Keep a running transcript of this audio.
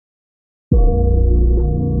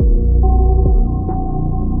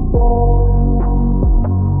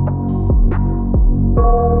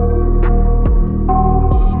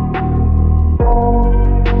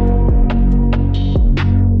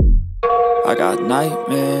got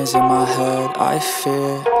nightmares in my head, I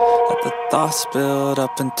fear that the thoughts build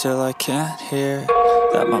up until I can't hear,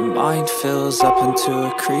 that my mind fills up into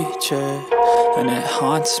a creature, and it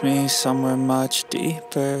haunts me somewhere much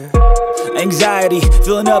deeper. Anxiety,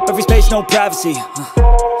 filling up every space, no privacy.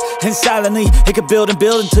 And silently, it could build and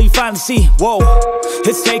build until you finally see, whoa,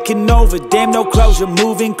 it's taking over, damn, no closure,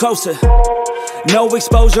 moving closer. No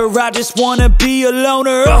exposure, I just wanna be a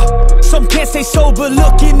loner. Some can't stay sober,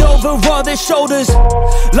 looking over all their shoulders,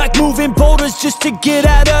 like moving boulders just to get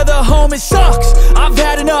out of the home. It sucks, I've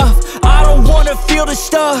had enough, I don't wanna feel the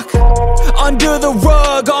stuck under the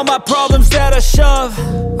rug, all my problems that I shove.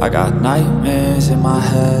 I got nightmares in my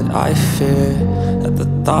head, I fear that the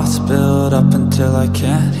thoughts build up until I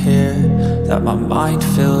can't hear, that my mind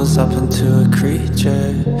fills up into a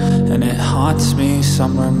creature, and it haunts me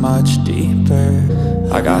somewhere much deeper.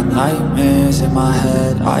 I got nightmares in my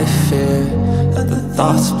head, I fear that the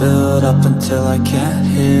thoughts build up until I can't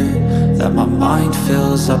hear, that my mind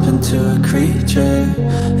fills up into a creature,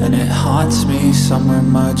 and it haunts me somewhere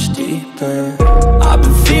much deeper. I've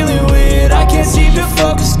been feeling weird, I can't seem to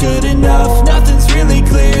focus good enough, nothing's really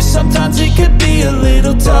clear, sometimes it could be a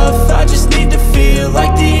little tough. I just need to feel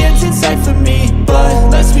like the end's in sight for me, but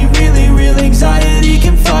let's be really real, anxiety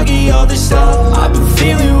can foggy all this stuff. I've been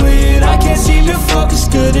feeling weird, I can't seem to focus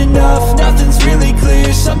good enough, nothing's really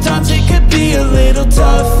clear, sometimes it could be a little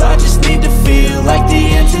tough. I just need to feel like the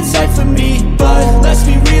end's in sight for me, but let's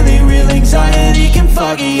be really real, anxiety can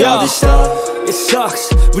foggy all this stuff. It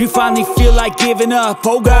sucks when you finally feel like giving up.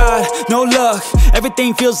 Oh God, no luck,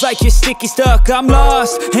 everything feels like you're sticky stuck. I'm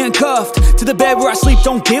lost, handcuffed to the bed where I sleep,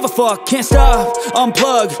 don't give a fuck. Can't stop,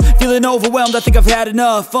 unplug, feeling overwhelmed, I think I've had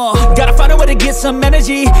enough. Gotta find a way to get some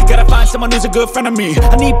energy, gotta find someone who's a good friend of me.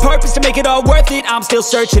 I need purpose to make it all worth it, I'm still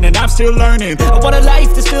searching and I'm still learning. I want a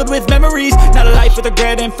life that's filled with memories, not a life with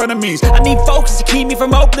regret and frenemies. I need focus to keep me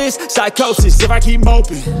from hopeless psychosis if I keep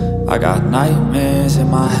moping. I got nightmares in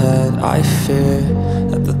my head, I fear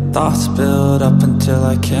that the thoughts build up until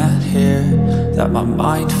I can't hear, that my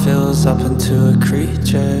mind fills up into a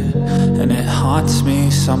creature, and it haunts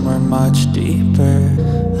me somewhere much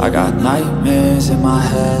deeper. I got nightmares in my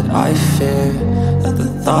head, I fear that the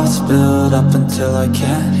thoughts build up until I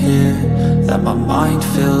can't hear, that my mind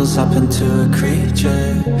fills up into a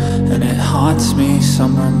creature, and it haunts me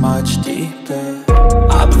somewhere much deeper.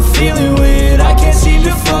 I've been feeling weird, I can't seem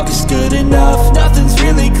to focus good enough, nothing's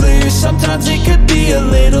really clear, sometimes it could be a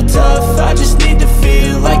little tough. I just need to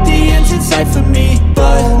feel like the end's in sight for me,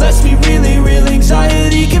 but let's be really real,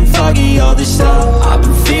 anxiety can foggy all this stuff. I've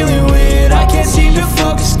been feeling weird, I can't seem to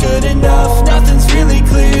focus good enough, nothing's really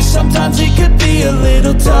clear, sometimes it could be a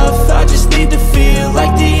little tough. I just need to feel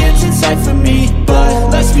like the end's in sight for me,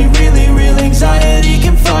 but let's be really real, anxiety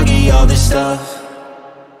can foggy all this stuff.